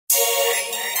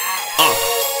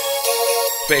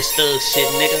fresh thug shit,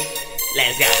 nigga.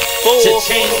 Let's go.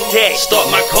 Cha-ching, start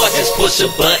my car, just push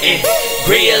a button.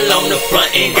 Grill on the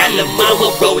front end, got lil'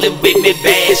 mama rolling with me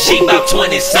bad. She about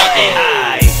 20-something.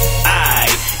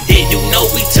 Then you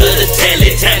know we to the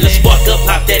telly. Time to spark up,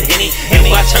 pop that Henny, and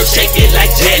watch her shake it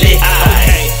like jelly.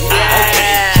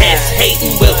 Cats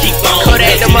hating, will keep on.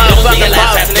 Kodakk the motherfucking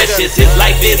boss, how precious his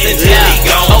life is until he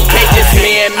gone. Okay, just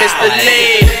me and Mr.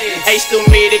 Lee. H through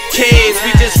me the kids,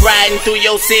 we just riding through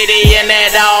your city in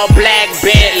that all black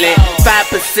Bentley.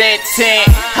 5% tint,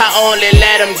 I only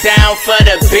let them down for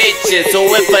the bitches. So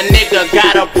if a nigga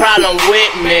got a problem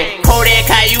with me, Kodakk,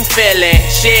 how you feeling?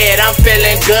 Shit, I'm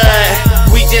feeling good.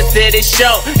 We just did a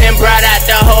show and brought out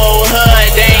the whole hood.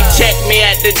 They ain't checked me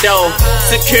at the door.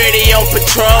 Security on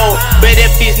patrol. But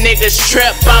if these niggas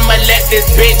trip, I'ma let this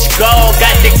bitch go.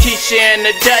 Got the Keisha and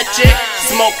the Dutchie,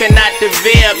 smoking out the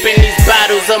VIP, and these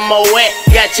bottles of Moet.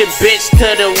 Got your bitch to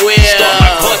the wheel. Start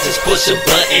my car, just push a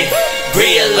button.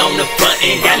 Grill on the front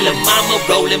end, got lil' mama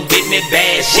rolling with me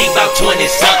bad. She about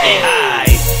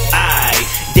 20-something.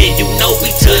 Then you know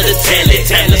we to the telly.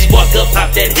 Time to spark up,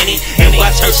 pop that Henny, and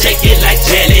watch her shake it like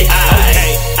jelly.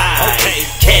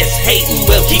 Cats hating,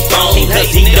 will keep on,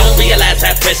 cause he don't realize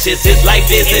how precious his life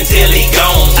is until he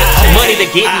gone. Money to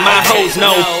get in my hoes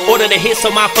know. Order the hits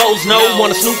so my foes know.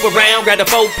 Wanna snoop around, grab the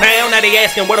 4 pound. Now they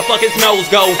asking where the fuck his nose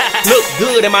go. Look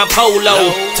good in my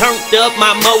polo, turned up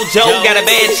my mojo. Got a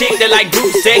bad chick that like group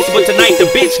sex, but tonight the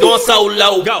bitch going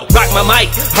solo. Rock my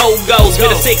mic, hoe goes.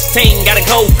 With a 16, got a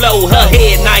cold flow. Her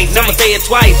head nice, I'ma say it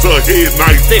twice. Her head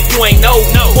nice. If you ain't know,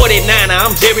 49er,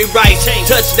 I'm Jerry Rice.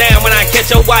 Touchdown when I catch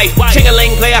your wife.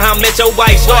 Ching-a-ling player, I met your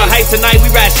wife. Start hype tonight,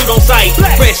 we ride shoot on sight.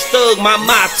 Fresh thug, my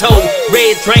motto.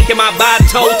 Red drink in my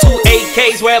bottle. 2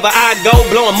 AKs wherever I go.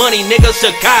 Blowing money, nigga,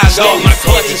 Chicago. Start my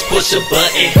car, just push a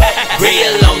button.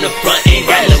 Grill on the front end,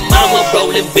 got lil' mama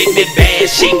rolling with me bad.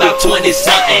 She about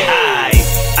 20-something.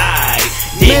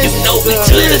 Then you know we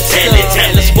to the telly.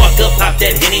 Time to spark up, pop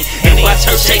that Henny, and watch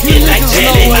her shake it like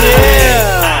jelly.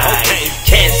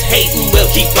 Cats hating, will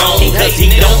keep on, cause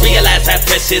he don't realize how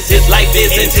precious his life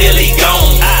is until he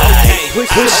gone.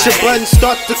 Push a button,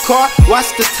 start the car,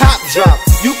 watch the top drop.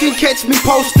 You can catch me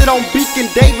posted on Beacon,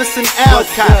 Davis, and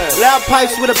Alcott. Loud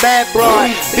pipes with a bad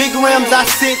broad. Big rims, I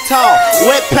sit tall.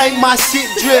 Wet paint, my shit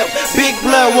drip. Big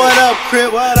blood, what up,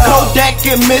 Crip? Kodakk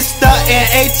and Mr. and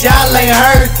H, y'all ain't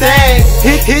heard things.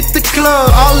 Hit the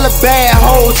club, all the bad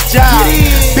hoes job.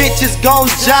 Bitches gon'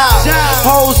 job,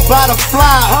 hoes by the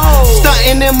fly.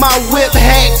 Stuntin' in my whip,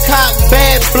 head cock,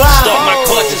 bad block. Start my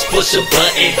car, just push a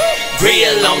button.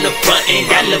 Grill on the front end,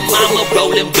 got lil' mama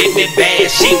rolling with me bad.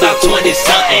 She about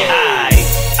 20-something.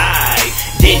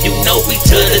 Then you know we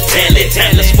to the telly.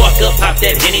 Time to spark up, pop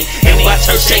that Henny, and watch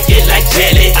her shake it like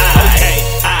jelly.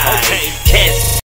 Cats